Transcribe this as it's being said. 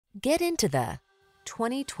Get into the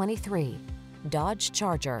 2023 Dodge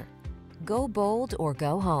Charger. Go bold or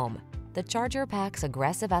go home. The Charger packs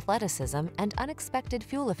aggressive athleticism and unexpected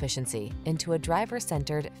fuel efficiency into a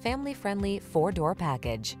driver-centered, family-friendly four-door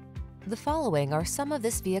package. The following are some of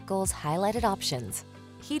this vehicle's highlighted options: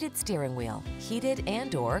 heated steering wheel, heated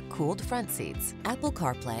and/or cooled front seats, Apple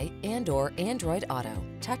CarPlay and/or Android Auto,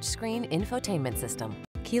 touchscreen infotainment system,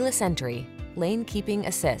 keyless entry, lane keeping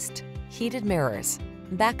assist, heated mirrors,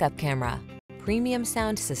 backup camera, premium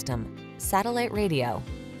sound system, satellite radio.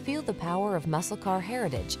 Feel the power of muscle car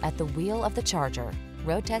heritage at the wheel of the Charger.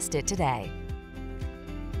 Road test it today.